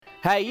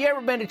Hey, you ever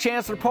been to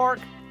Chancellor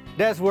Park?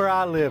 That's where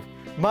I live.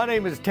 My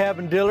name is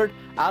Tavin Dillard.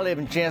 I live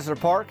in Chancellor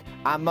Park.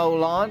 I mow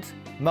lawns,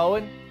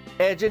 mowing,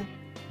 edging,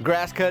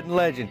 grass cutting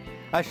legend.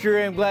 I sure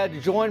am glad to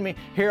join me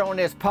here on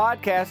this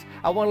podcast.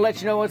 I want to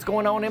let you know what's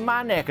going on in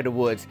my neck of the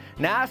woods.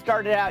 Now, I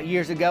started out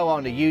years ago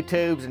on the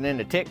YouTubes and then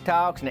the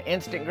TikToks and the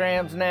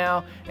Instagrams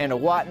now and the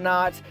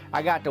whatnots.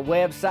 I got the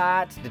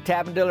websites, the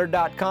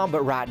tavindillard.com,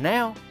 but right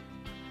now,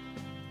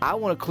 I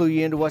want to clue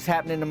you into what's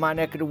happening in my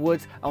neck of the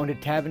woods on the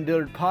Tavin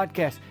Dillard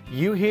podcast.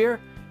 You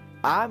here?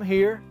 I'm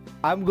here.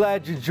 I'm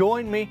glad you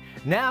joined me.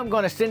 Now I'm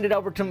going to send it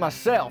over to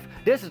myself.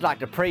 This is like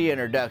the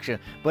pre-introduction,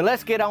 but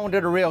let's get on to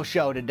the real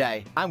show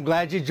today. I'm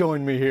glad you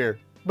joined me here.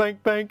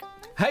 Bank, bank.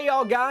 Hey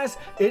y'all guys,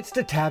 it's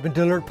the Tavin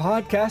Dillard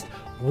podcast.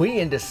 We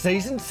into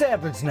season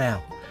 7s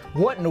now.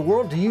 What in the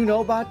world do you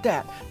know about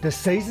that? The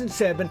season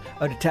 7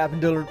 of the Tavin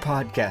Dillard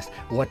podcast.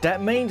 What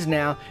that means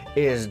now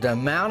is the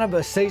amount of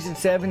a season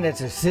 7 that's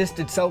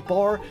existed so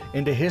far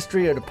in the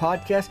history of the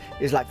podcast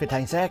is like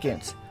 15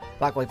 seconds.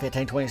 Like we're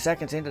 15, 20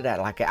 seconds into that.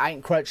 Like I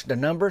ain't crunched the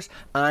numbers.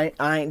 I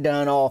ain't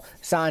done all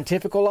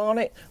scientifical on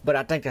it, but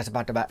I think that's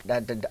about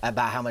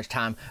how much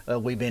time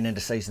we've been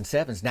into season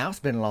 7s. Now it's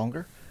been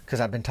longer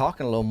because I've been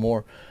talking a little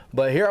more.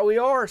 But here we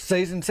are,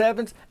 season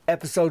 7s,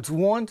 episodes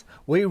 1s.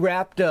 We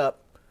wrapped up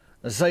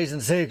season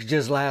 6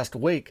 just last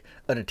week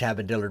of the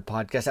Tavin Dillard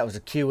podcast. That was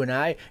a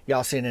Q&A.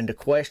 Y'all sent in the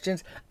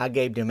questions. I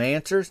gave them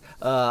answers.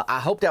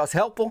 I hope that was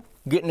helpful,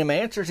 getting them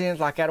answers in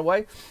like that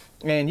away.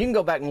 And you can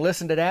go back and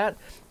listen to that.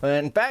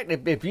 In fact,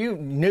 if you're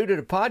new to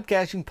the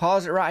podcast, you can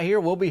pause it right here.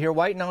 We'll be here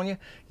waiting on you.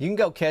 You can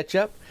go catch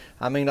up.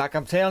 I mean, like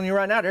I'm telling you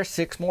right now, there's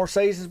 6 more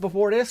seasons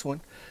before this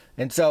one.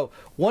 And so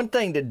one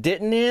thing that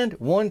didn't end,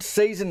 one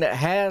season that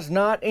has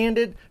not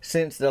ended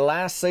since the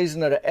last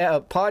season of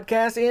the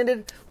podcast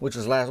ended, which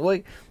was last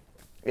week,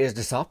 is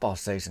the softball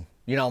season.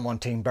 You know, I'm on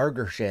Team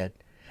Burger Shed.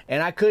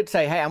 And I could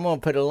say, hey, I'm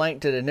going to put a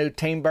link to the new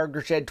Team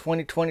Burger Shed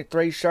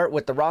 2023 shirt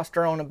with the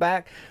roster on the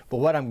back. But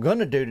what I'm going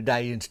to do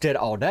today, instead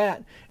of all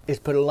that, is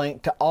put a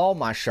link to all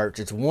my shirts.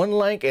 It's one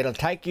link. It'll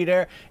take you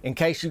there in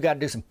case you got to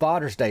do some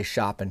Father's Day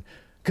shopping.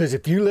 Because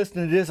if you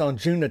listen to this on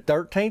June the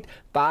 13th,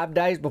 5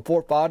 days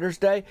before Father's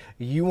Day,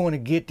 you want to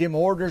get them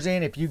orders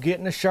in. If you're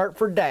getting a shirt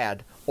for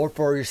Dad or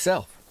for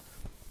yourself,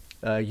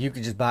 you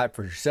can just buy it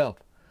for yourself.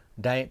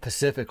 They ain't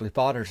specifically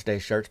Father's Day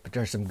shirts, but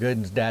there's some good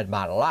ones Dad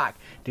might like.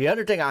 The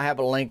other thing I have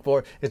a link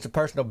for is the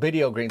personal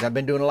video greetings. I've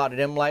been doing a lot of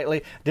them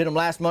lately. Did them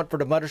last month for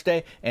the Mother's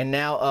Day, and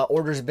now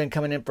orders have been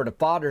coming in for the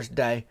Father's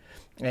Day,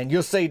 and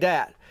you'll see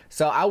that.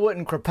 So I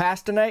wouldn't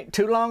procrastinate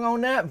too long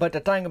on that, but the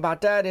thing about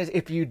that is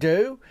if you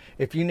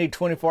need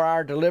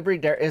 24-hour delivery,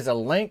 there is a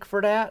link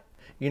for that.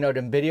 You know,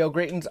 them video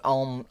greetings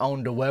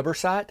on the Weber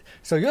site.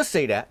 So you'll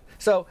see that.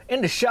 So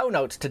in the show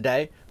notes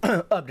today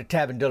of the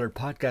Tavin Dillard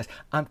podcast,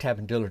 I'm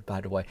Tavin Dillard, by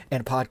the way,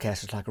 and a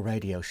podcast is like a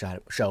radio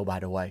show, by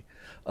the way.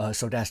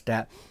 So that's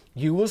that.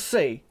 You will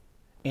see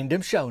in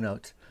them show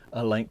notes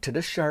a link to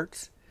the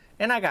shirts.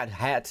 And I got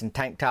hats and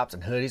tank tops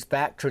and hoodies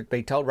back. Truth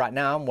be told, right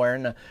now I'm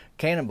wearing a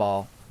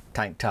Cannonball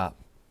tank top.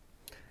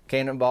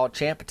 Cannonball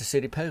champ at the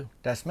City Pooh.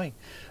 That's me.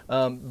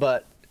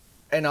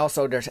 And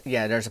also there's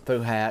a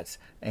Pooh hats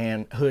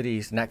and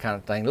hoodies and that kind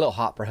of thing. A little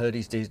hot for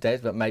hoodies these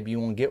days, but maybe you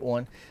want to get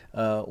one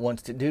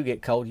once it do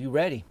get cold. You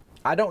ready?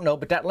 I don't know,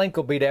 but that link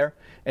will be there.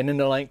 And then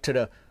the link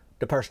to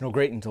the personal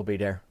greetings will be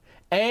there.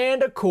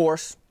 And of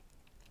course,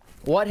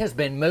 what has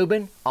been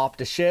moving off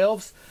the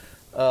shelves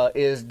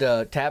is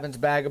the Tavin's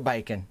bag of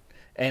bacon.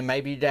 And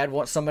maybe your dad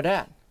wants some of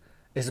that.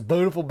 It's a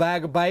beautiful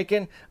bag of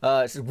bacon.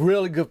 It's a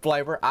really good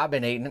flavor. I've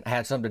been eating it.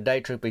 Had some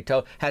today, truth be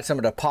told. Had some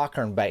of the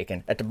popcorn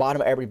bacon. At the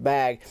bottom of every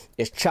bag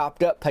is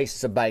chopped up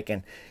pieces of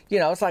bacon. You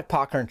know, it's like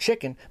popcorn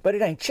chicken, but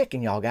it ain't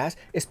chicken, y'all guys.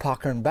 It's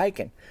popcorn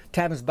bacon.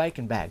 Tavin's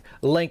bacon bag.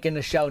 Link in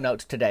the show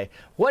notes today.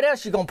 What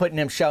else you gonna put in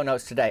them show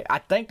notes today? I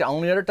think the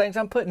only other things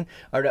I'm putting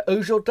are the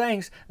usual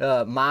things.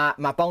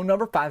 My phone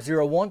number,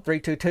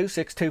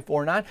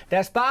 501-322-6249.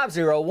 That's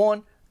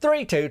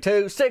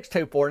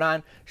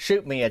 501-322-6249.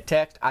 Shoot me a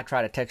text. I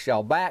try to text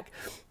y'all back.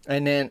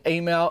 And then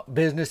email,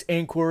 business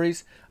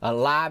inquiries,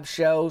 live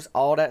shows,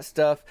 all that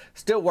stuff.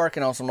 Still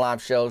working on some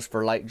live shows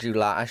for late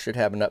July. I should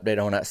have an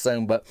update on that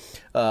soon. But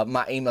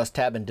my email's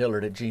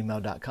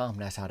tavindillard@gmail.com.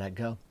 That's how that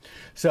go.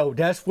 So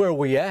that's where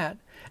we at.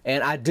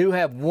 And I do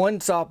have one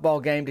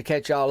softball game to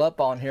catch y'all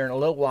up on here in a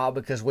little while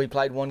because we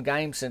played one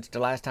game since the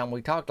last time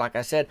we talked. Like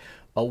I said,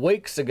 a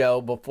weeks ago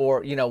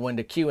before, you know, when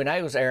the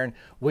Q&A was airing,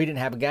 we didn't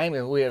have a game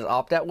and we was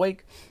off that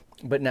week.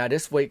 But now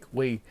this week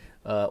we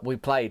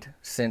played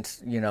since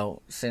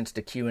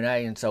the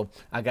Q&A, and so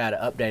I got an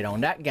update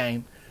on that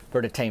game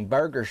for the Team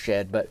Burger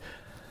Shed. But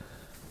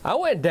I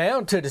went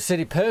down to the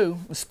City Pooh,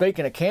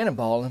 speaking of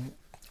Cannonball,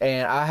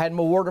 and I had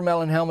my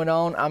watermelon helmet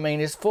on. I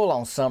mean, it's full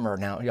on summer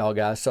now, y'all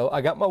guys. So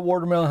I got my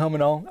watermelon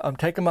helmet on. I'm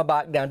taking my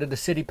bike down to the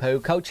City Pooh.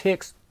 Coach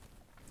Hicks,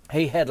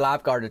 he had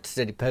lifeguard at the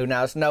City Pooh.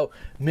 Now, it's no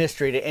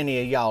mystery to any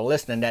of y'all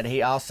listening that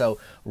he also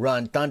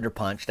run Thunder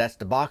Punch. That's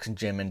the boxing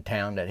gym in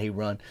town that he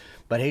run.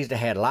 But he's the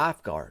head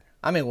lifeguard.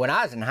 I mean, when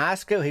I was in high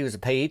school, he was a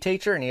PE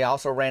teacher, and he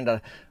also ran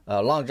the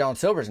Long John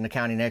Silver's in the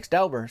county next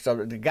over.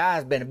 So the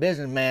guy's been a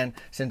businessman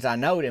since I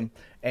knowed him,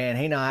 and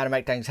he know how to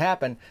make things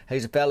happen.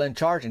 He's a fella in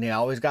charge, and he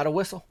always got a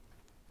whistle.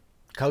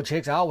 Coach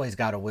Hicks always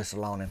got a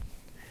whistle on him.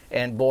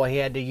 And boy, he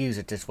had to use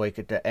it this week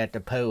at the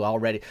pool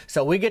already.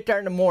 So we get there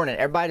in the morning,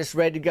 everybody's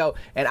ready to go.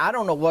 And I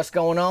don't know what's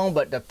going on,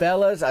 but the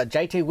fellas,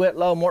 JT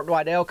Whitlow, Mort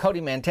Dwidell,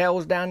 Cody Mantell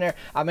was down there.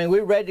 I mean,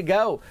 we're ready to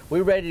go.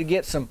 We're ready to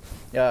get some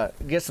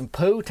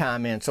pool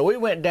time in. So we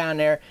went down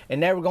there,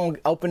 and they were going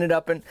to open it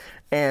up,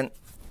 and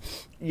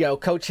you know,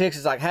 Coach Hicks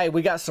is like, hey,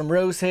 we got some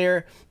roos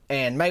here.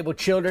 And Mabel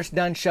Childress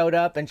done showed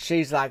up, and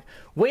she's like,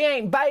 we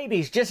ain't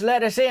babies, just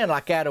let us in,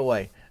 like that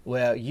away.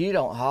 Well, you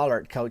don't holler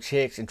at Coach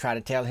Hicks and try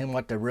to tell him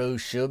what the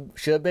rules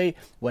should be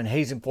when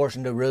he's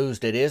enforcing the rules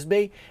that is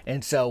be.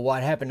 And so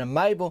what happened to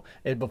Mabel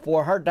is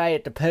before her day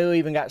at the pool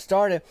even got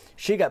started,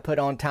 she got put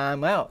on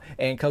timeout,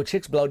 and Coach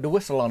Hicks blowed the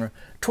whistle on her.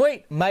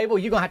 Tweet, Mabel,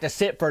 you're going to have to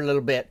sit for a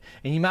little bit,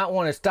 and you might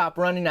want to stop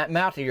running that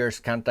mouth of yours,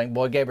 kind of thing.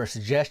 Boy, gave her a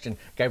suggestion,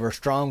 gave her a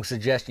strong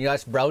suggestion. You know,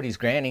 that's Brody's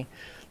granny,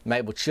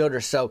 Mabel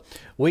Childress. So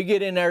we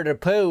get in there to the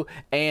pool,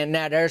 and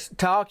now there's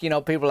talk, you know,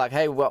 people are like,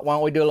 hey, why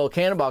don't we do a little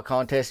cannonball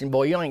contest? And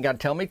boy, you ain't got to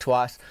tell me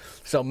twice.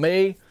 So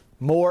me,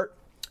 Mort,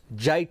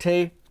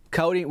 JT,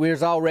 Cody, we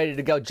was all ready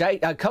to go.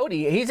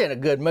 Cody, he's in a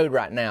good mood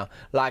right now.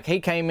 Like, he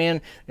came in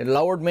and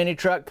lowered mini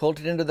truck, pulled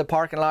it into the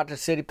parking lot to the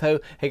city pool.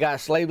 He got a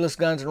sleeveless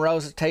Guns N'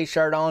 Roses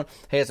t-shirt on.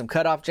 He had some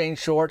cutoff jean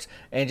shorts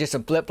and just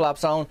some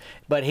flip-flops on.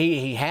 But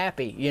he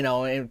happy, you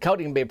know. And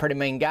Cody can be a pretty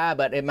mean guy,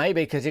 but it may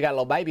be because he got a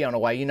little baby on the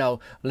way. You know,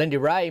 Lindy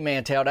Ray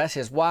Mantell, that's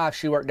his wife.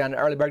 She worked down at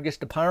Early Bird Gets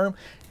the Perm.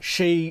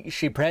 She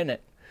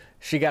pregnant.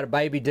 She got a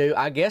baby due,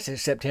 I guess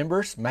it's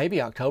September,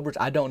 maybe October.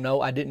 I don't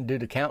know. I didn't do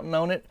the counting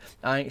on it.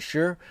 I ain't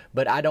sure.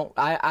 But I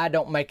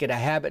don't make it a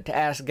habit to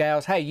ask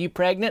gals, hey, you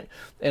pregnant?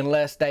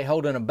 Unless they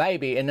holding a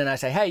baby. And then I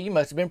say, hey, you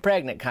must have been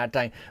pregnant, kind of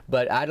thing.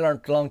 But I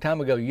learned a long time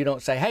ago, you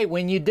don't say, hey,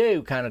 when you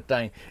do, kind of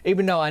thing.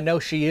 Even though I know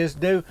she is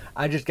due,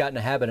 I just got in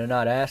the habit of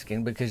not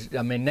asking because,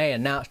 I mean, they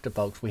announced to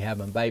folks we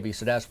having a baby.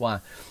 So that's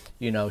why,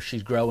 you know,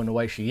 she's growing the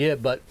way she is.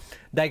 But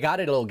they got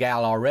a little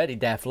gal already,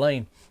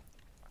 Daphne.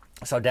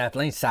 So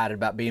Daphne's excited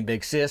about being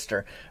big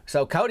sister.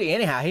 So Cody,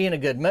 anyhow, he in a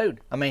good mood.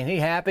 I mean, he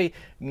happy,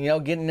 you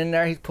know, getting in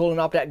there. He's pulling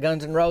off that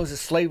Guns N'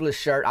 Roses sleeveless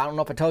shirt. I don't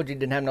know if I told you it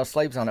didn't have no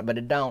sleeves on it, but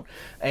it don't.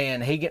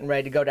 And he getting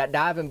ready to go to that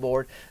diving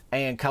board.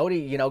 And Cody,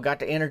 you know, got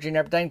the energy and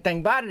everything.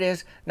 Thing about it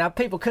is, now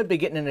people could be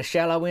getting in the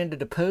shallow end of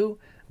the pool,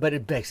 but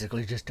it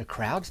basically just a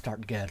crowd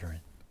start gathering.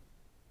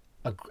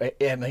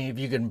 I mean, if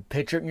you can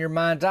picture it in your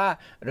mind's eye,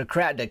 the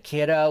crowd, the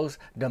kiddos,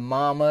 the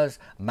mamas,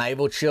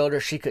 Mabel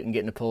Childress, she couldn't get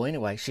in the pool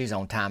anyway. She's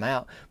on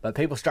timeout. But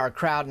people started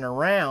crowding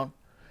around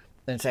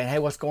and saying, hey,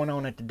 what's going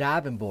on at the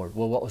diving board?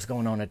 Well, what was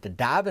going on at the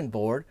diving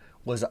board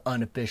was an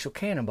unofficial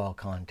cannonball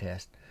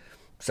contest.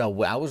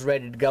 So I was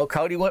ready to go.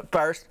 Cody went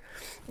first.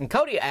 And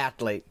Cody,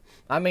 athlete.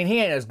 I mean,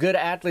 he ain't as good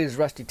an athlete as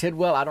Rusty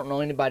Tidwell. I don't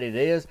know anybody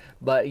that is.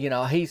 But, you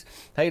know, he's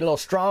a little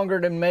stronger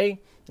than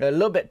me, a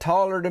little bit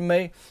taller than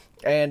me.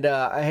 And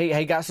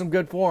he got some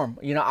good form.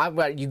 You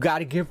know, you got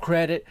to give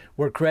credit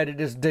where credit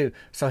is due.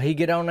 So he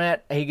get on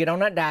that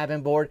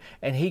diving board,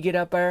 and he get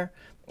up there,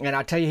 and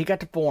I tell you, he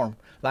got the form.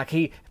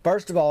 Like,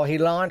 first of all, he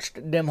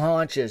launched them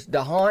haunches.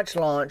 The haunch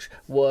launch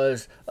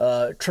was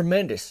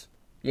tremendous.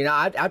 You know,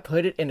 I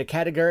put it in the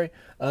category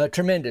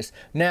tremendous.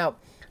 Now,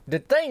 the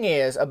thing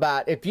is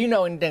about, if you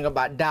know anything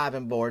about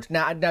diving boards,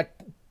 now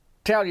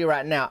tell you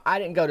right now, I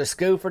didn't go to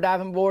school for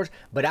diving boards,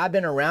 but I've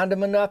been around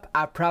them enough.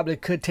 I probably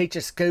could teach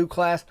a school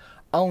class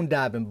on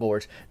diving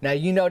boards. Now,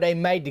 you know they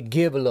made to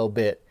give a little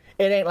bit.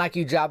 It ain't like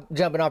you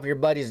jumping off your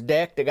buddy's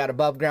deck that got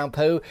above ground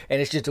pool and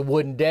it's just a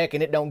wooden deck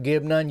and it don't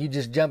give none. You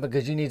just jumping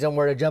because you need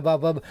somewhere to jump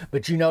off of,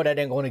 but you know that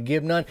ain't going to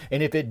give none.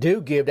 And if it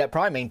do give, that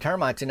probably mean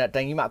termites in that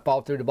thing. You might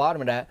fall through the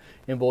bottom of that,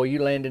 and boy,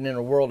 you landing in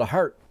a world of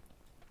hurt.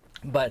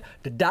 But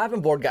the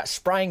diving board got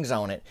springs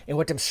on it. And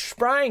what them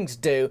springs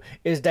do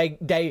is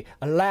they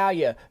allow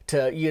you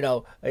to, you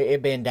know,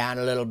 it bend down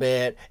a little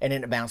bit and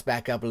then it bounce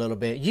back up a little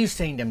bit. You've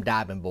seen them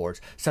diving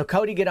boards. So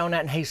Cody get on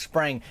that and he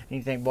spring. And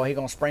you think, boy, he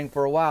going to spring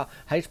for a while.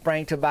 He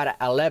sprang to about an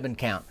 11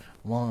 count.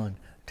 1,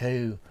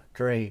 2,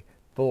 3,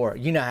 4.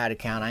 You know how to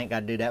count. I ain't got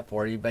to do that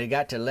for you. But he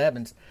got to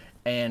 11s.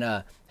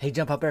 And he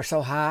jumped up there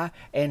so high,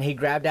 and he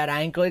grabbed that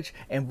anklage,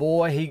 and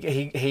boy,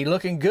 he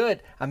looking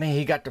good. I mean,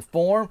 he got the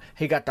form,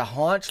 he got the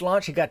haunch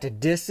launch, he got the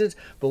distance.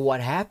 But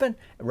what happened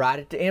right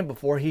at the end,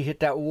 before he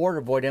hit that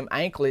water, boy, them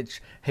anklage,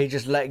 he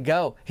just let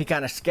go. He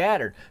kind of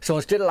scattered. So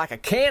instead of like a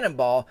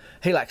cannonball,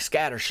 he like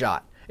scatter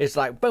shot. It's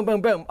like boom,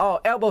 boom, boom.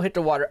 Oh, elbow hit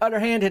the water, other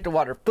hand hit the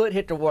water, foot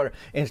hit the water.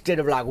 Instead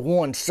of like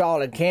one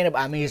solid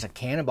cannonball. I mean, it's a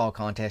cannonball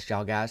contest,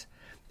 y'all guys.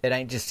 It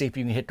ain't just see if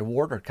you can hit the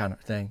water kind of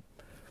thing.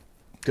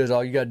 Because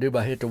all you got to do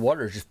by hit the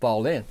water is just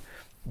fall in.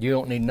 You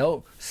don't need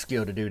no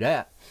skill to do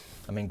that.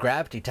 I mean,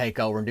 gravity take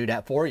over and do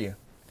that for you.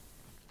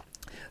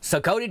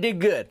 So Cody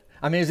did good.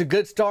 I mean, it was a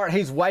good start.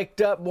 He's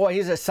waked up, boy.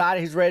 He's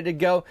excited. He's ready to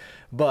go.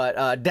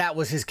 But that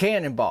was his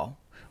cannonball.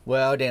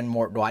 Well, then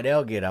Mort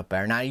Dwight'll get up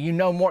there. Now, you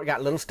know Mort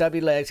got little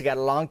stubby legs. He got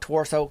a long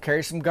torso,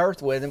 carries some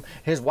girth with him.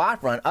 His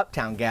wife run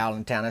Uptown Gal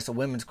in town. That's a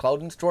women's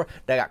clothing store.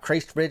 They got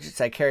creased breeches.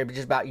 They carry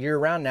just about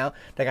year-round now.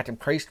 They got them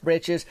creased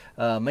breeches.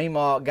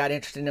 Meemaw got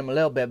interested in them a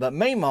little bit. But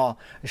Meemaw,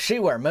 she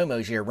wear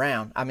muumuus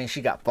year-round. I mean,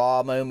 she got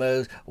fall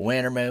muumuus,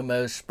 winter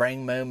muumuus,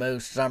 spring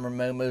muumuus, summer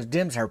muumuus.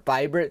 Them's her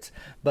favorites.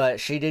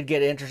 But she did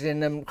get interested in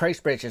them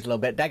creased breeches a little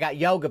bit. They got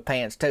yoga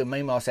pants, too.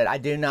 Meemaw said, I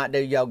do not do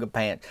yoga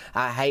pants.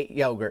 I hate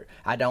yogurt.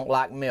 I don't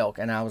like milk.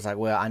 And I was like,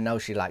 well, I know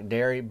she liked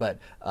dairy, but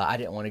I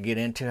didn't want to get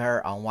into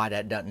her on why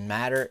that doesn't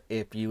matter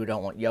if you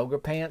don't want yoga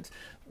pants.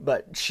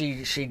 But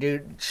she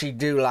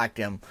do like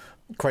them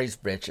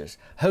creased breeches.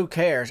 Who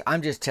cares?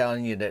 I'm just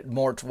telling you that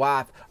Mort's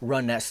wife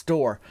run that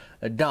store,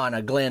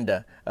 Donna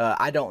Glenda.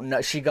 I don't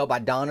know. She go by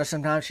Donna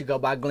sometimes. She go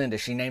by Glenda.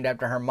 She named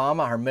after her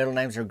mama. Her middle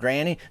name's her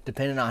granny.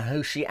 Depending on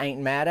who she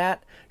ain't mad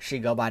at, she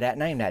go by that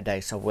name that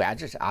day. So I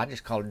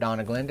just call her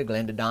Donna Glenda,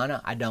 Glenda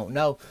Donna. I don't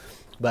know.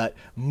 But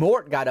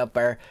Mort got up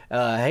there.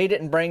 He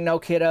didn't bring no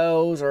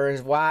kiddos or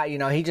his wife. You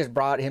know, he just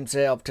brought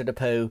himself to the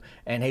pool,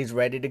 and he's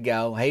ready to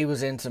go. He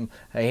was in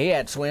he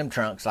had swim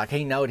trunks. Like,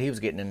 he knowed he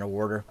was getting in the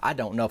water. I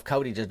don't know if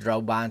Cody just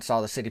drove by and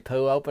saw the city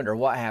pool opened or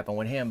what happened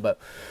with him, but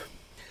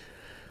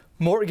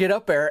Mort get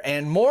up there,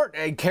 and Mort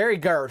carry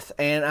girth.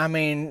 And, I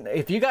mean,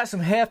 if you got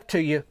some heft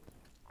to you,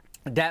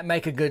 that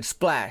make a good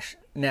splash.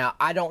 Now,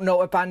 I don't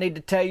know if I need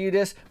to tell you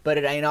this, but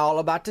it ain't all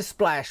about the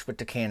splash with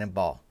the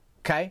Cannonball,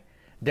 okay?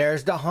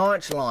 There's the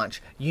haunch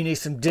launch. You need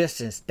some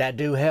distance. That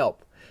do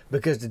help,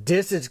 because the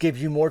distance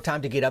gives you more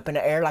time to get up in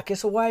the air like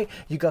it's away.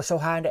 You go so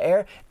high in the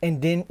air,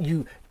 and then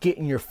you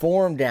getting your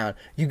form down.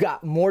 You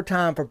got more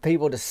time for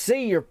people to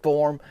see your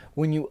form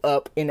when you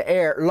up in the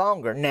air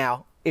longer.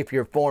 Now, if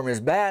your form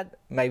is bad,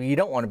 maybe you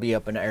don't want to be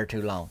up in the air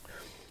too long.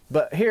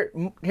 But here's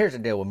the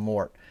deal with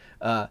Mort.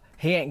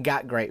 He ain't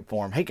got great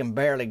form. He can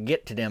barely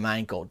get to them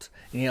ankles.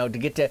 You know, to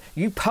get to,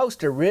 you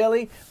supposed to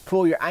really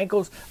pull your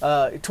ankles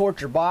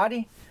towards your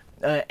body.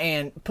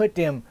 And put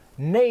them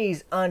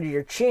knees under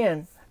your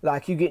chin,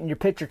 like you getting your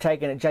picture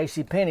taken at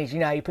JCPenney's.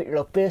 You know how you put your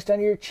little fist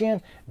under your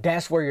chin?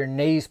 That's where your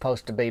knee's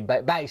supposed to be,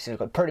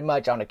 basically, pretty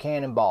much on a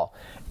Cannonball.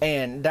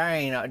 And there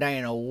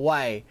ain't a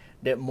way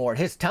that Mort,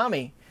 his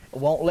tummy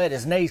won't let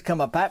his knees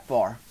come up that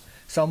far.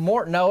 So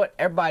Mort know it,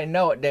 everybody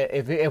know it, that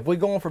if we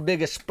going for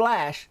biggest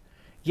splash,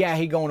 yeah,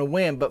 he going to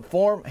win. But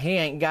form, he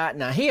ain't got.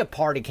 Now, he a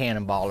party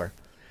cannonballer.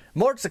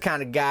 Mort's the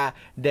kind of guy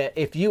that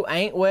if you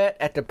ain't wet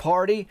at the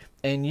party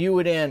and you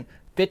within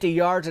 50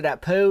 yards of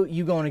that pool,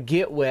 you going to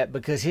get wet,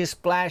 because his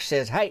splash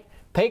says, hey,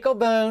 Pickle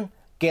Boone,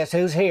 guess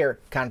who's here?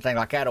 Kind of thing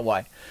like that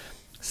away.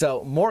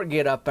 So Mort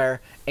get up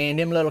there, and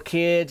them little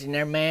kids and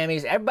their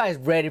mammies, everybody's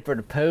ready for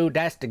the pool.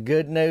 That's the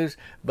good news,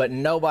 but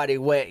nobody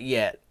wet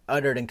yet,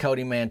 other than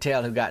Cody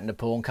Mantell, who got in the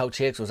pool. And Coach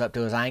Hicks was up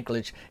to his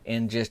anklage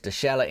in just the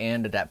shallow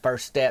end of that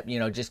first step, you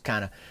know, just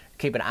kind of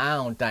keep an eye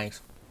on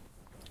things.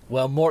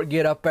 Well, Mort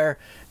get up there,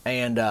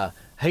 and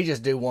he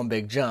just do one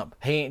big jump.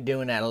 He ain't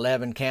doing that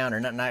 11 count or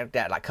nothing like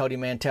that, like Cody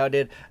Mantell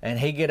did. And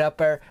he get up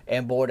there,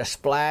 and boy, the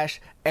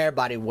splash,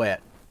 everybody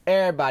wet.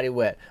 Everybody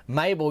wet.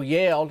 Mabel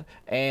yelled,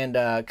 and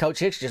Coach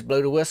Hicks just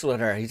blew the whistle at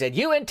her. He said,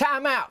 you in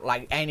timeout.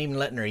 Like, ain't even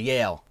letting her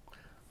yell.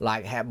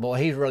 Like, boy,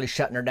 he's really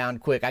shutting her down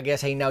quick. I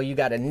guess he know you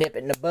got to nip it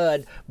in the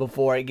bud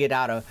before it get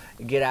out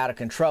of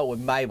control with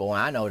Mabel.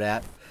 And I know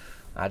that.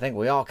 I think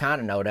we all kind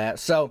of know that.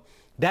 So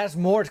that's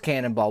Mort's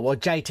Cannonball. Well,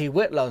 JT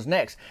Whitlow's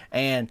next.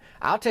 And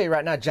I'll tell you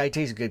right now,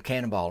 JT's a good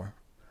cannonballer.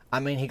 I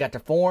mean, he got the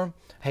form.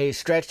 He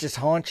stretched his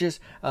haunches.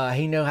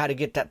 He knew how to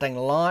get that thing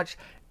launched.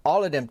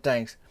 All of them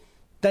things.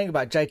 Think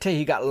about JT,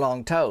 he got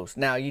long toes.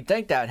 Now, you'd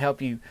think that would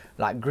help you,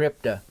 like,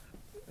 grip the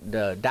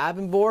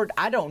diving board.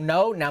 I don't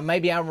know. Now,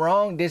 maybe I'm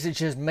wrong. This is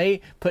just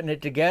me putting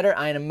it together.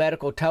 I ain't a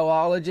medical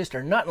toeologist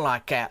or nothing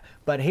like that.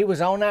 But he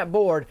was on that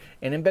board,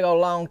 and them big old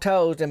long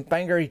toes, them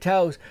fingery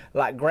toes,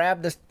 like,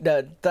 grabbed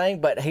the thing,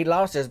 but he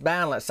lost his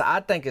balance. So I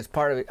think it's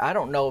part of it. I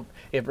don't know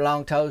if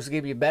long toes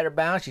give you better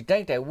balance. You'd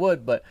think they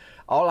would, but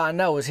all I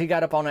know is he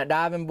got up on that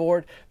diving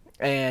board,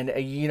 and,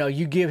 you know,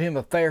 you give him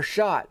a fair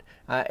shot.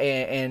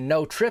 And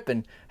no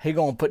tripping, he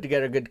gonna put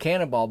together a good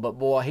cannonball. But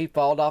boy, he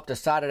falled off the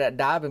side of that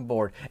diving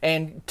board.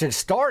 And to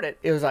start it,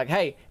 it was like,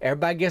 hey,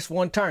 everybody gets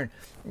one turn.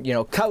 You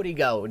know, Cody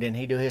go, then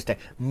he do his thing.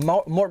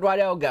 Mort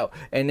Dwight'll go,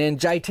 and then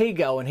JT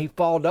go, and he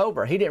falled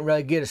over. He didn't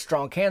really get a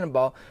strong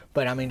cannonball,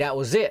 but I mean, that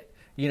was it.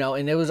 You know,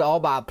 and it was all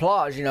by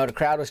applause. You know, the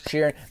crowd was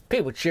cheering.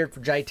 People cheered for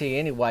JT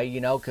anyway,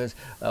 you know, because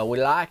we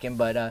like him.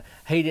 But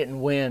he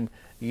didn't win,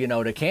 you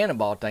know, the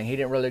cannonball thing. He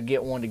didn't really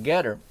get one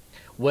together.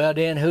 Well,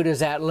 then, who does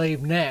that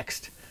leave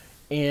next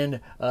in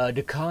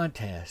the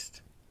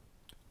contest?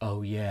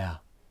 Oh, yeah,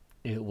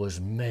 it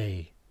was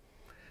me.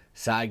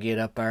 So I get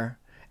up there,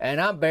 and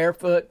I'm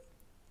barefoot,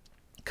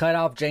 cut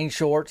off jean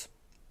shorts.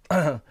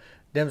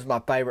 Them's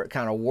my favorite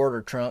kind of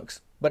water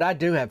trunks, but I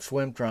do have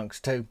swim trunks,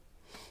 too.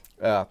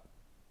 I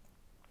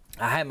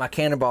had my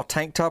Cannonball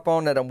tank top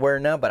on that I'm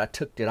wearing now, but I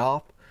took it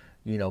off,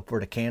 you know, for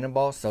the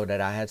Cannonball so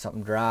that I had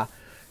something dry,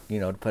 you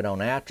know, to put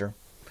on after.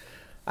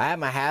 I had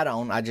my hat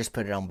on. I just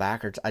put it on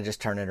backwards. I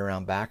just turned it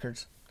around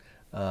backwards.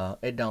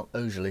 It don't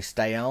usually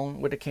stay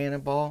on with a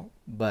Cannonball,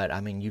 but I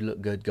mean, you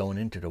look good going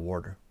into the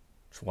water.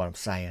 That's what I'm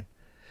saying.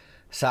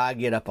 So I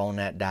get up on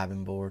that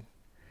diving board,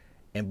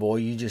 and boy,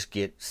 you just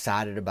get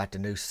excited about the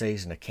new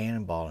season of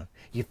cannonballing.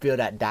 You feel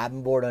that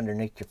diving board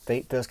underneath your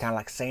feet. Feels kind of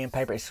like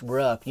sandpaper. It's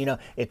rough. You know,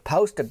 it's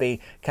supposed to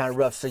be kind of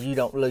rough so you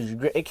don't lose your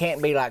grip. It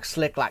can't be like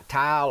slick like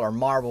tile or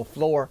marble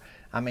floor.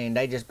 I mean,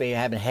 they just be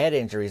having head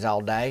injuries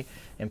all day,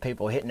 and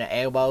people hitting their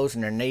elbows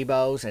and their knee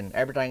bows and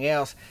everything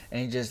else,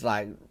 and just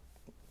like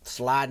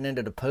sliding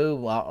into the pool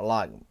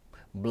like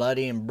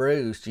bloody and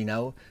bruised, you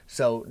know.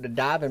 So the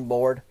diving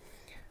board,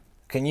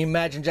 can you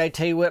imagine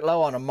JT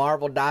Whitlow on a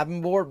marble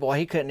diving board? Boy,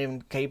 he couldn't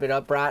even keep it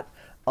upright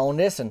on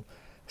this one.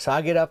 So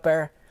I get up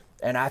there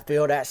and I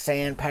feel that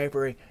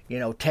sandpapery, you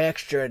know,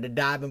 texture of the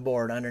diving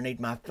board underneath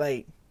my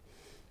feet.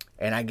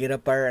 And I get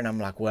up there and I'm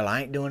like, well,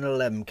 I ain't doing an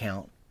 11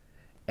 count.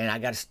 And I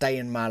got to stay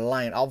in my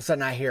lane. All of a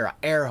sudden I hear an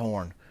air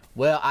horn.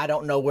 Well, I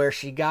don't know where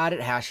she got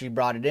it, how she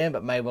brought it in,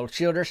 but Mabel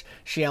Childers,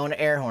 she on the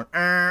air horn,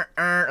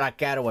 like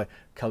that away.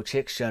 Coach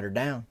Hicks shut her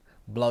down,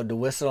 blowed the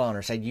whistle on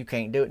her, said, you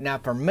can't do it. Now,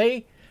 for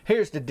me,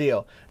 here's the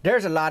deal.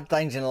 There's a lot of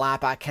things in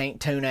life I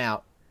can't tune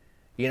out.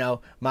 You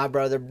know, my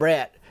brother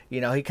Brett, you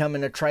know, he come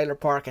in the trailer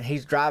park and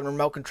he's driving a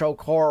remote control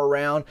car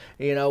around,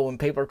 you know, when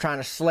people are trying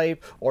to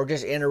sleep or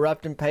just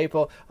interrupting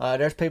people.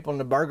 There's people in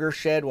the burger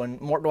shed when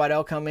Mort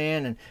Dwight come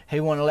in and he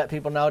want to let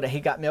people know that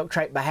he got milk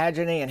trait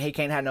behageny and he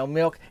can't have no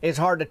milk. It's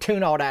hard to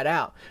tune all that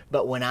out.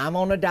 But when I'm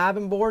on the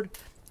diving board,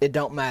 it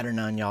don't matter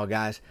none, y'all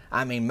guys.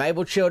 I mean,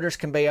 Mabel Childers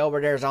can be over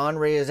there as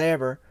ornery as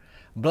ever.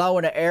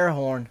 Blowing an air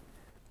horn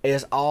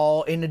is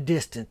all in the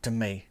distance to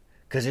me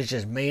because it's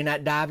just me and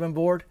that diving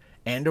board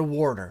and the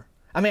water.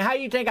 I mean, how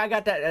you think I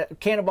got that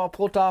cannonball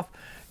pulled off,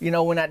 you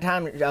know, when that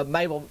time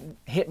Mabel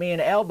hit me in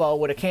the elbow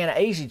with a can of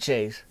Easy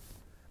Cheese?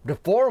 The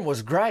form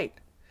was great.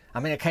 I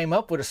mean, I came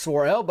up with a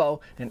sore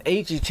elbow and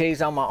Easy Cheese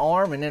on my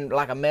arm, and then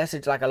like a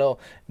little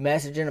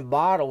message in a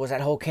bottle was that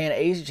whole can of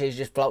Easy Cheese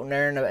just floating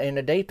there in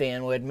the deep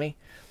end with me.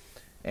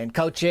 And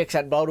Coach Hicks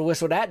had to blow the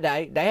whistle that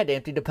day. They had to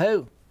empty the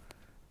poo.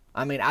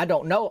 I mean, I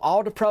don't know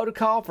all the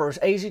protocol for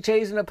Easy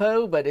Cheese in the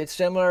poo, but it's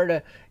similar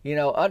to, you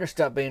know, other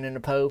stuff being in the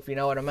poo, if you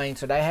know what I mean.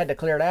 So they had to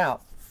clear it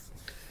out.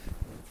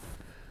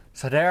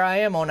 So there I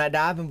am on that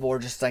diving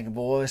board just thinking,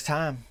 boy, it's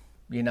time.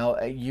 You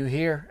know, you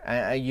here,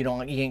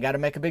 you ain't got to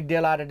make a big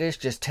deal out of this.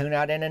 Just tune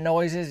out any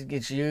noises.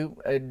 Get you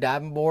a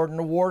diving board in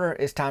the water.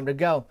 It's time to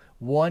go.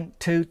 1,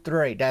 2,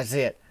 3. That's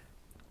it.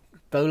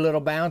 Few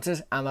little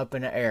bounces, I'm up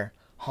in the air.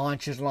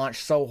 Haunches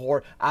launched so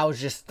hard. I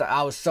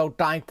was so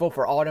thankful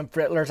for all them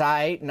frittlers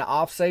I ate in the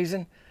off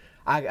season.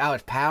 I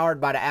was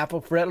powered by the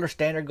apple frittler,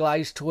 standard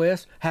glazed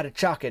twist. Had a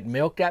chocolate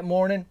milk that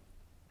morning.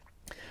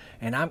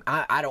 And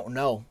I don't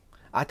know.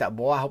 I thought,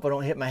 boy, I hope I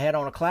don't hit my head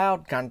on a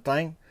cloud kind of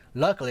thing.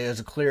 Luckily, it was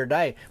a clear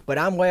day. But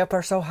I'm way up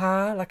there so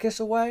high, like this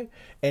away.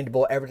 And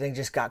boy, everything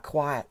just got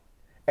quiet.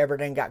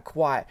 Everything got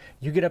quiet.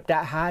 You get up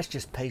that high, it's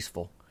just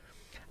peaceful.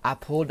 I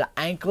pulled the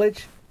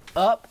anklage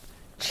up,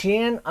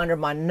 chin under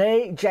my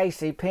knee,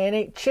 J.C.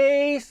 Penney,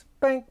 cheese,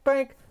 bank,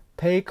 bank,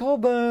 pickle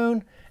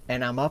boon.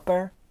 And I'm up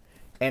there,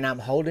 and I'm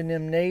holding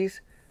them knees.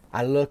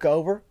 I look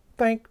over,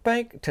 bank,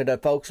 bank, to the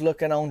folks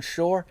looking on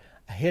shore.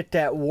 I hit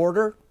that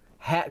water,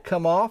 hat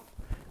come off.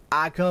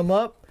 I come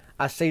up,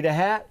 I see the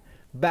hat,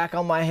 back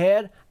on my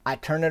head. I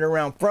turn it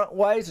around front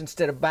ways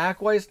instead of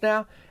back ways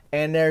now,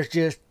 and there's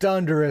just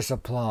thunderous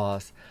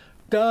applause.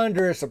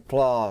 Thunderous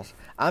applause.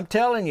 I'm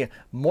telling you,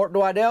 Mort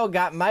Dwight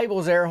got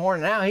Mabel's air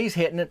horn, now he's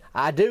hitting it.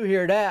 I do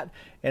hear that.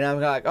 And I'm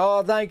like,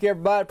 oh, thank you,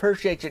 everybody.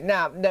 Appreciate you.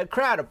 Now, the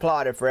crowd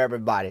applauded for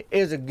everybody. It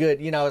was a good,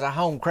 you know, it was a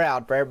home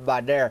crowd for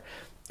everybody there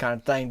kind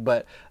of thing.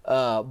 But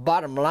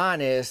bottom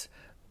line is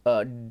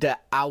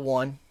that I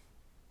won.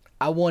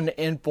 I won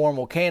the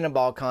informal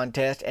cannonball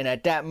contest. And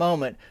at that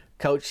moment,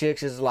 Coach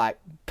Hicks is like,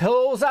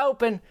 pool's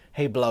open.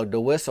 He blowed the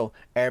whistle.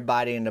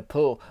 Everybody in the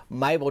pool.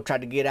 Mabel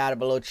tried to get out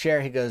of a little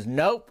chair. He goes,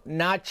 nope,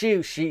 not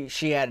you.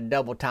 She had a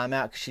double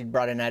timeout because she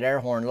brought in that air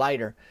horn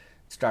later.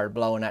 Started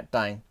blowing that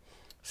thing.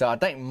 So I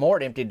think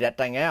Mort emptied that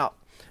thing out,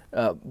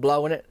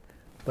 blowing it.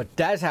 But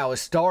that's how it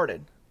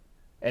started.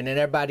 And then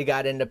everybody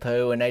got in the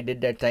pool and they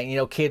did their thing. You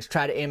know, kids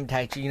try to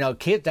imitate you. You know,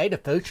 kids, they the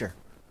future.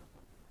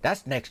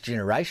 That's next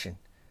generation.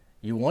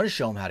 You want to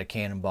show them how to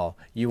cannonball.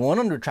 You want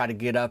them to try to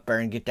get up there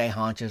and get their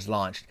haunches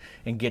launched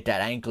and get that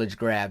anklage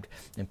grabbed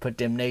and put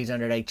them knees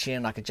under their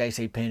chin like a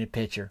J.C. Penney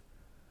pitcher.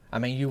 I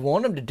mean, you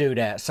want them to do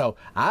that. So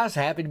I was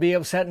happy to be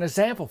able to set an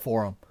example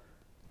for them,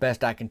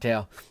 best I can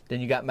tell.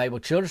 Then you got Mabel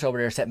Childers over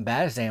there setting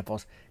bad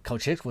examples.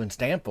 Coach Hicks wouldn't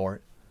stand for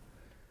it.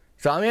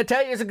 So I'm going to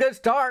tell you, it's a good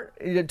start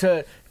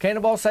to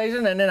cannonball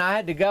season. And then I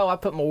had to go. I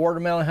put my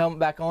watermelon helmet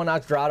back on. I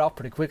was dried off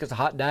pretty quick. It's a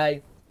hot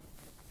day.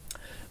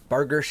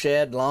 Burger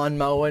shed, lawn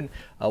mowing.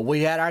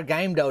 We had our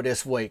game though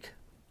this week.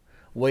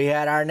 We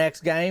had our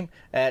next game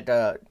at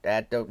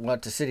the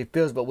City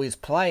Fields, but we was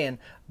playing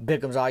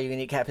Bickham's All You Can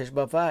Eat Catfish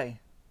Buffet.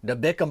 The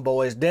Bickham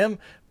boys, them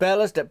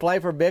fellas that play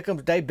for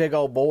Bickham's, they big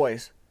old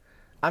boys.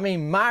 I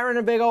mean, Myron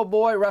a big old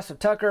boy, Russell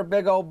Tucker a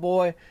big old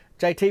boy,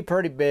 JT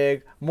pretty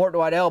big, Mort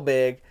Dwight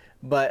big,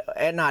 but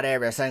not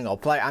every single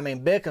play. I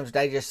mean, Bickham's,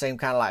 they just seem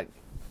kind of like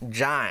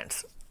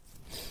giants,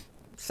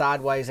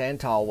 sideways and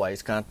tall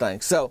ways kind of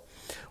thing. So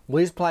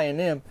we was playing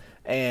them,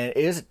 and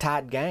it was a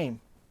tight game.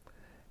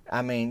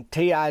 I mean,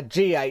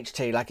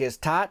 T-I-G-H-T, like it's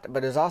tight,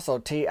 but it's also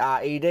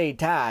T-I-E-D,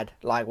 tied,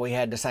 like we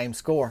had the same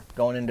score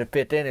going into the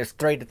fifth inning. It's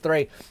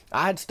 3-3.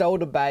 I had stole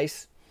the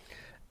base,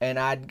 and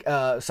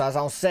so I was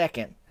on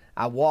second.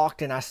 I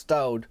walked and I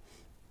stowed,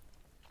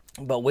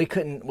 but we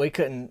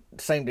couldn't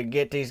seem to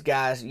get these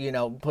guys,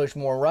 push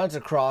more runs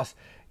across,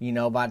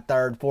 by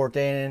third, fourth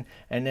inning.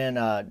 And then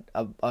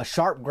a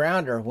sharp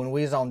grounder when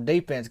we was on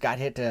defense got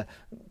hit to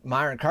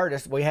Myron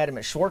Curtis. We had him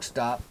at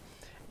shortstop,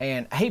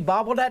 and he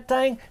bobbled that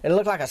thing. It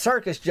looked like a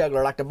circus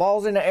juggler, like the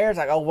ball's in the air. It's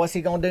like, oh, what's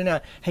he going to do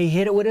now? He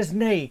hit it with his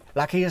knee,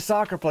 like he's a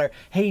soccer player.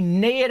 He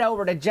knee it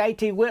over to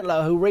JT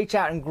Whitlow, who reached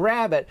out and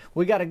grabbed it.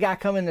 We got a guy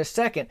coming in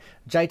second.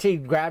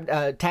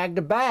 JT tagged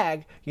the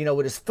bag,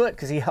 with his foot,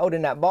 because he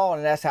holding that ball,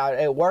 and that's how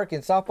it worked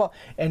in softball.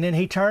 And then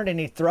he turned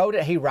and he throwed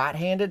it. He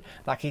right-handed,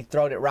 like he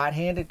throwed it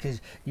right-handed, because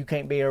you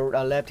can't be a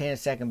left-handed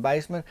second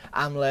baseman.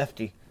 I'm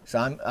lefty.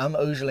 So I'm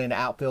usually in the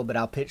outfield, but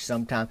I'll pitch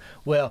sometime.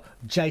 Well,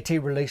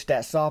 JT released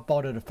that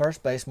softball to the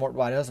first base. Mort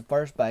White was the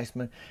first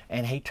baseman,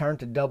 and he turned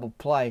to double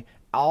play.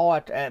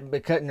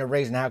 Because the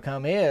reason how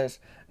come is,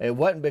 it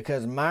wasn't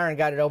because Myron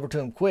got it over to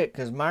him quick,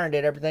 because Myron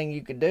did everything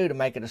you could do to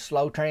make it a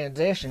slow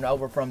transition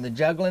over from the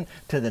juggling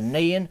to the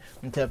kneeing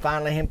until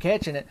finally him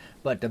catching it.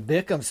 But the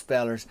Bickham's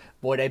fellers,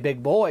 boy, they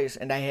big boys,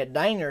 and they hit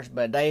dingers,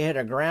 but they hit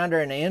a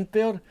grounder in the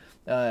infield.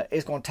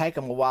 It's going to take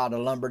them a while to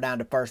lumber down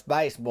to first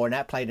base. Boy, and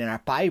that played in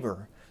our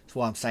favor. That's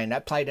what I'm saying.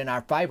 That played in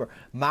our favor.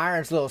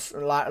 Myron's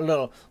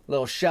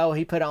little show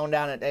he put on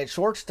down at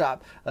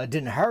shortstop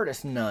didn't hurt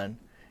us none.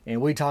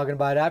 And we talking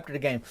about it after the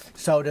game.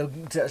 So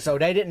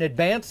they didn't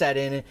advance that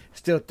inning.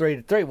 Still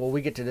 3-3. Well,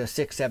 we get to the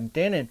 6th, 7th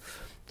inning,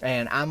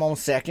 and I'm on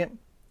second.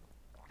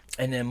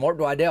 And then Mort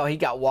Dwydell, he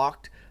got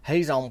walked.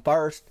 He's on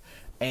first,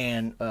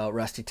 and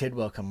Rusty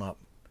Tidwell come up.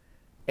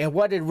 And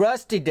what did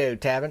Rusty do,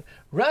 Tavin?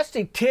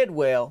 Rusty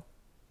Tidwell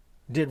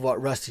did what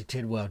Rusty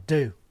Tidwell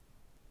do.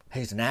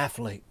 He's an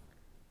athlete.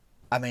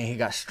 I mean, he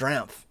got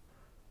strength.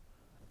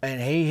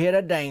 And he hit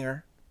a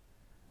dinger,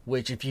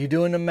 which if you're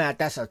doing the math,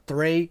 that's a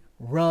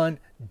 3-run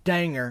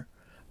dinger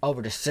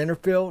over the center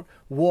field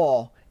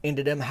wall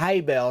into them hay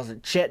bales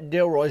that Chet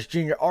Dilroy's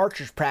junior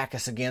archers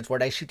practice against, where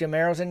they shoot them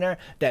arrows in there.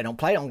 They don't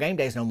play on game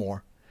days no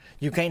more.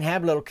 You can't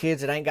have little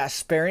kids that ain't got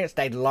experience.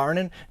 They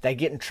learning, they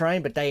getting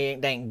trained, but they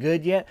ain't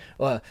good yet.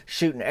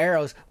 Shooting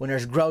arrows when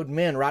there's grown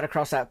men right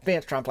across that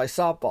fence trying to play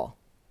softball.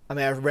 I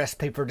mean, that's a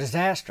recipe for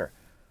disaster.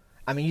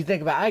 I mean, you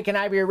think about, hey, can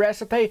I have your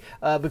recipe?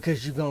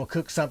 Because you're going to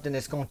cook something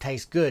that's going to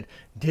taste good.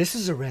 This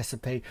is a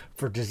recipe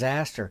for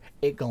disaster.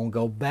 It's going to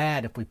go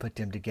bad if we put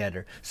them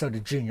together. So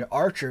the junior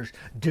archers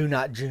do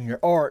not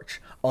junior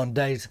arch on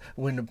days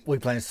when we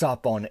playing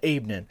softball in the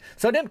evening.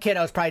 So them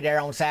kiddos probably there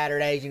on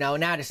Saturdays, Now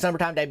it's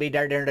summertime, they be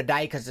there during the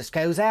day because the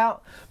school's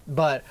out.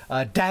 But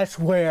that's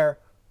where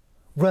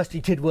Rusty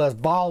Tidwell's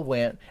ball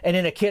went, and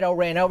then a kiddo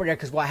ran over there,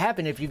 because what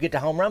happened if you get the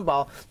home run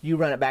ball, you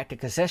run it back to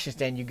concession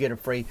stand, you get a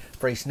free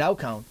snow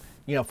cone,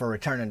 for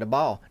returning the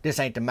ball. This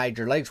ain't the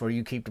major leagues where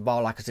you keep the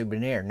ball like a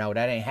souvenir. No,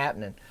 that ain't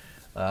happening.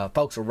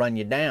 Folks will run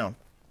you down.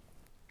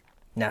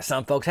 Now,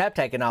 some folks have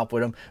taken off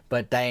with them,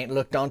 but they ain't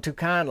looked on too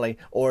kindly,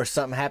 or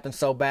something happened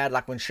so bad,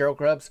 like when Cheryl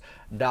Crubb's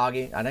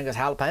doggy, I think it's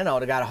Jalapeno,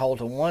 they got a hold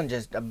of one,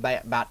 just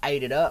about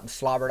ate it up and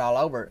slobbered all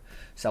over it.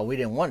 So we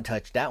didn't want to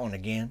touch that one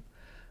again.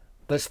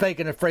 But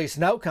speaking of free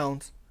snow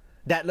cones,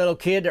 that little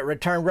kid that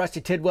returned Rusty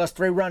Tidwell's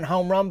 3-run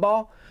home run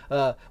ball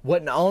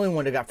wasn't the only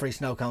one that got free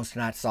snow cones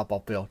tonight at the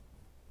softball field.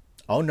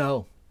 Oh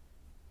no.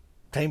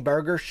 Team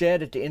Burger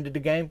Shed at the end of the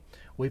game,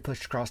 we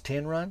pushed across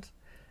 10 runs,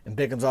 and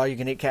Bickham's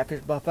all-you-can-eat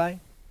catfish buffet,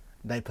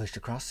 they pushed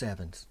across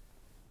 7s.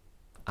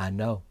 I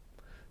know.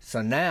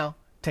 So now,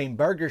 Team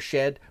Burger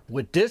Shed,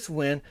 with this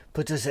win,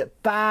 puts us at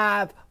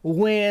 5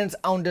 wins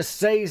on the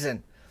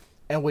season.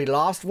 And we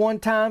lost 1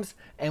 time,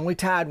 and we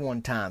tied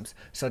 1 time.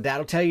 So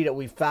that'll tell you that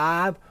we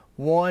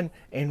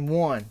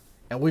 5-1-1.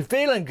 And we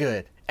feeling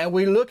good. And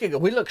we looking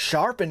good. We look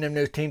sharp in them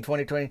new Team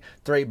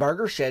 2023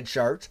 Burger Shed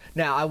shirts.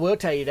 Now, I will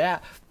tell you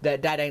that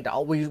ain't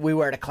all. We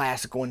wear the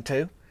classic one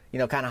too.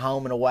 Kind of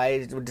home and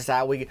away. We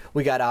decide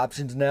we got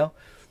options now.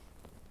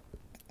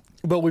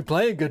 But we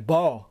playing good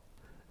ball.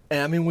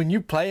 And I mean, when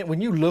you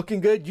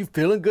looking good, you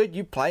feeling good,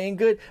 you playing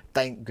good,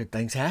 good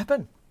things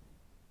happen.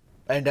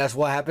 And that's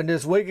what happened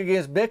this week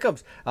against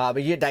Bickham's. But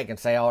they can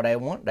say all they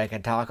want. They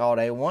can talk all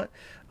they want.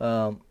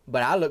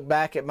 But I look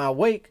back at my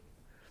week,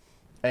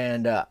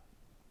 and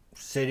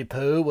City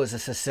Pool was a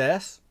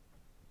success.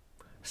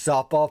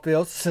 Softball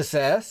field,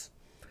 success.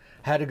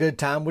 Had a good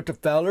time with the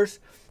fellers.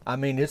 I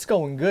mean, it's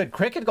going good.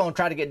 Cricket's going to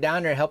try to get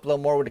down there and help a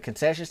little more with the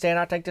concession stand,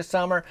 I think, this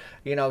summer.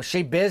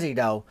 She busy,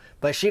 though.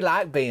 But she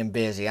like being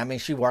busy. I mean,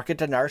 she work at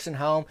the nursing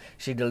home.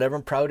 She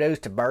delivering produce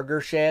to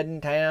Burger Shed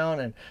in town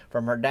and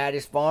from her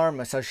daddy's farm.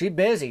 And so she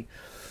busy.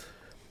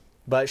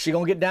 But she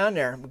going to get down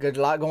there because there's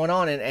a lot going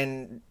on.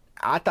 And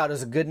I thought it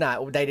was a good night.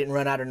 They didn't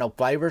run out of no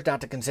flavors down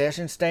at the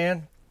concession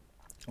stand.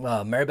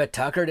 Mary Beth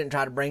Tucker didn't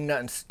try to bring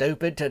nothing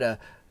stupid to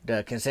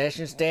the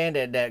concession stand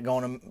that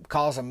going to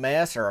cause a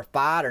mess or a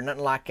fight or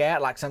nothing like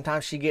that. Like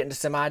sometimes she get into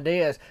some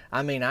ideas.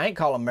 I mean, I ain't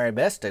calling Mary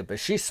Beth stupid.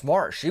 She's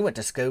smart. She went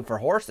to school for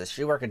horses.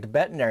 She worked at the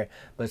veterinary.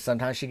 But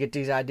sometimes she get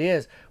these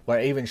ideas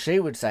where even she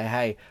would say,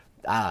 hey,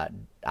 I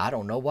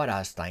don't know what I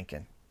was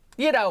thinking.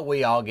 You know,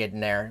 we all get in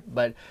there.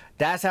 But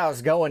that's how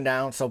it's going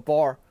down so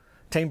far.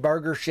 Team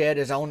Burger Shed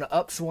is on the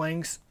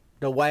upswings,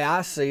 the way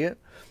I see it.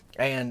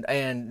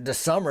 And the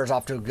summer's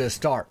off to a good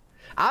start.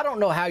 I don't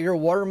know how your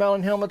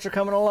watermelon helmets are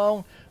coming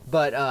along,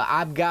 but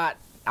I got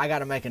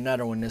to make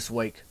another one this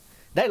week.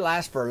 They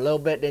last for a little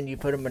bit, then you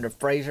put them in the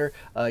freezer.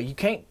 You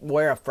can't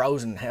wear a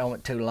frozen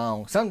helmet too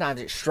long. Sometimes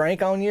it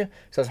shrink on you,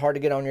 so it's hard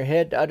to get on your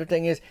head. The other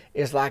thing is,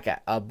 it's like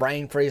a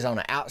brain freeze on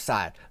the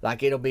outside.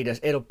 Like it'll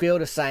feel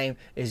the same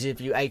as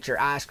if you ate your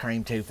ice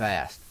cream too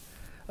fast.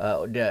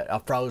 A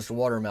frozen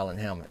watermelon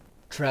helmet.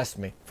 Trust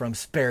me, from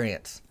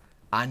experience.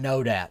 I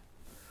know that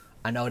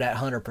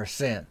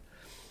 100%.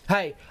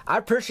 Hey, I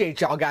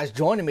appreciate y'all guys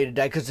joining me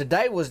today, because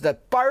today was the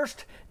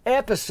first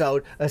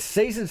episode of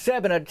season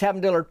 7 of the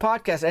Tavin Dillard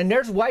podcast, and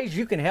there's ways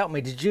you can help me.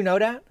 Did you know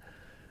that?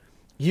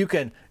 You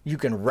can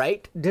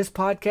rate this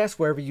podcast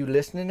wherever you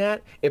listening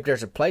at. If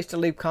there's a place to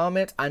leave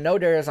comments, I know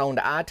there is on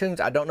the iTunes.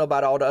 I don't know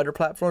about all the other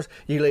platforms.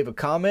 You leave a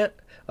comment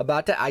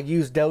about that. I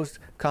use those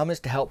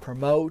comments to help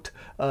promote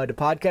the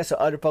podcast, so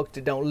other folks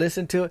that don't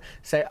listen to it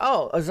say,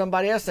 oh,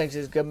 somebody else thinks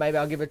it's good, maybe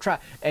I'll give it a try.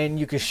 And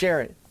you can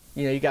share it.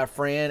 You know, you got a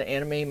friend,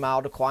 enemy,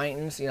 mild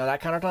acquaintance, you know, that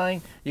kind of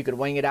thing. You could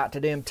wing it out to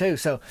them too.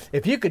 So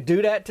if you could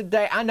do that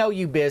today, I know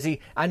you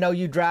busy. I know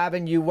you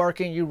driving, you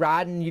working, you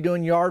riding, you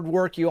doing yard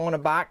work, you on a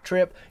bike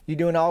trip, you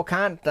doing all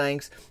kinds of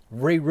things,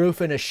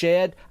 re-roofing a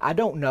shed. I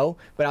don't know,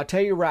 but I'll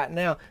tell you right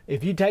now,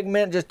 if you take a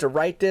minute just to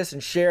rate this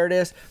and share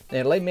this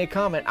and leave me a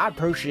comment, I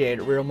appreciate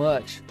it real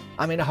much.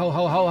 I mean, a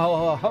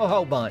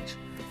whole bunch.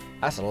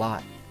 That's a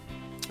lot.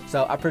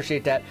 So I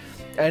appreciate that.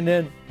 And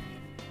then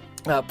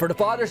for the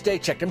Father's Day,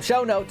 check them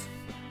show notes.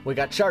 We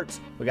got shirts.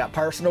 We got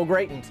personal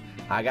greetings.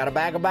 I got a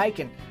bag of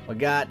bacon. We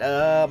got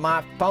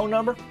my phone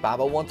number,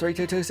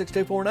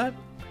 501-322-6249.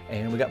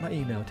 And we got my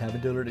email,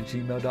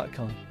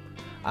 tavindillard@gmail.com.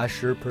 I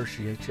sure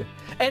appreciate you.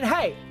 And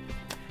hey,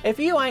 if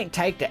you ain't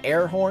take the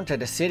air horn to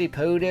the city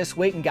pool this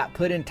week and got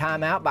put in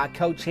timeout by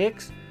Coach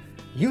Hicks,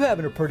 you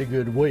having a pretty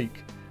good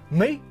week.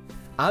 Me,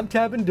 I'm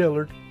Tavin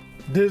Dillard.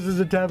 This is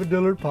the Tavin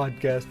Dillard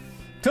podcast.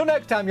 Till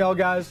next time, y'all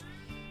guys.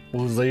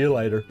 We'll see you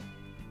later.